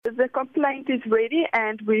the complaint is ready,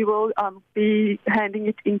 and we will be handing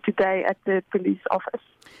it in today at the police office.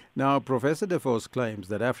 Now, Professor De Vos claims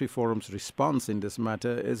that AfriForum's response in this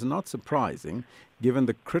matter is not surprising, given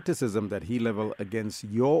the criticism that he leveled against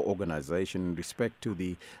your organization in respect to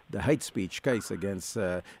the hate speech case against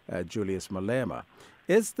Julius Malema.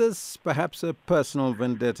 Is this perhaps a personal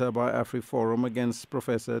vendetta by AfriForum against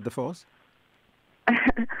Professor De Vos?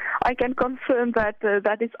 I can confirm that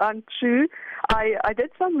that is untrue. I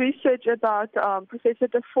did some research about Professor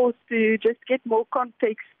De Vos to just get more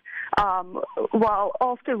context while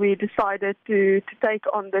after we decided to take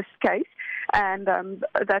on this case, and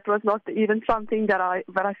that was not even something that I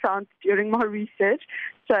found during my research.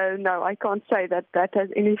 So no, I can't say that has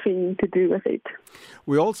anything to do with it.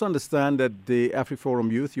 We also understand that the AfriForum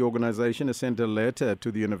Youth, your organization, has sent a letter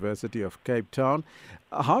to the University of Cape Town.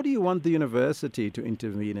 How do you want the university to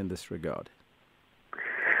intervene in this regard?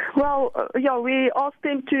 Well, we asked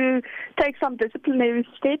them to take some disciplinary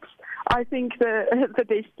steps. I think the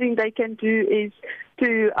best thing they can do is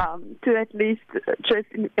to at least just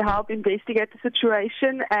help investigate the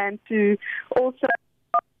situation, and to also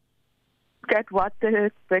look at what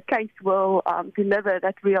the case will deliver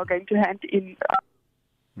that we are going to hand in.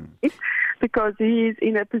 Because he is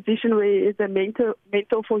in a position where he is a mentor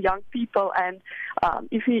for young people, and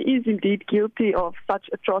if he is indeed guilty of such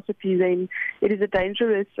atrocity, then it is a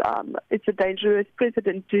dangerous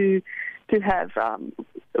precedent to have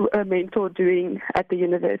a mentor doing at the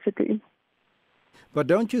university. But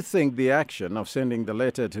don't you think the action of sending the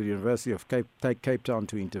letter to the University of Cape Town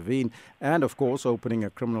to intervene, and of course opening a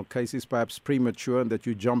criminal case, is perhaps premature, and that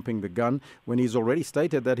you're jumping the gun when he's already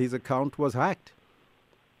stated that his account was hacked?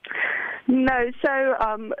 No, so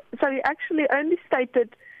he actually only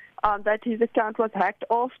stated that his account was hacked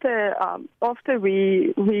after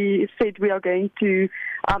we said we are going to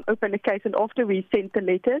open a case, and after we sent the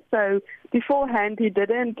letter. So beforehand he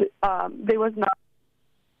didn't. There was no.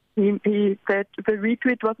 The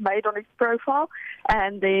retweet was made on his profile,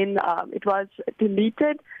 and then it was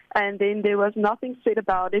deleted, and then there was nothing said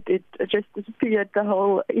about it. It just disappeared. The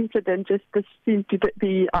whole incident just seemed to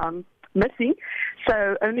be missing.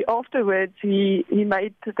 So only afterwards he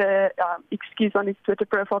made the excuse on his Twitter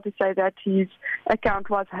profile to say that his account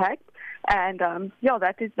was hacked, and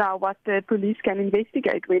that is now what the police can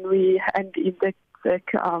investigate when we hand in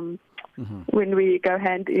when we go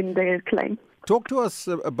hand in the claim. Talk to us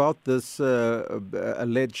about this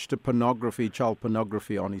alleged child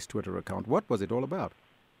pornography on his Twitter account. What was it all about?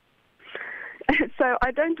 So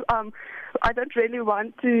I don't really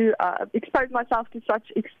want to expose myself to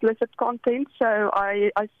such explicit content. So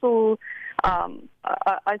I saw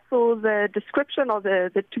the description of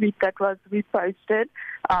the tweet that was reposted.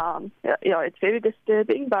 It's very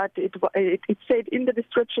disturbing, but it said in the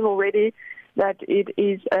description already that it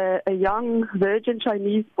is a young virgin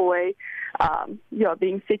Chinese boy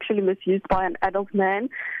being sexually misused by an adult man.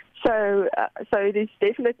 So it is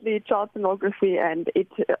definitely child pornography, and it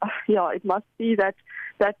must be that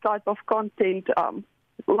type of content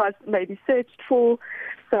was maybe searched for.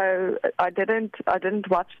 So I didn't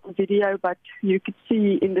watch the video, but you could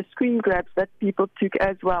see in the screen grabs that people took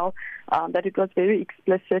as well that it was very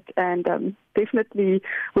explicit, and definitely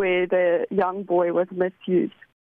where the young boy was misused.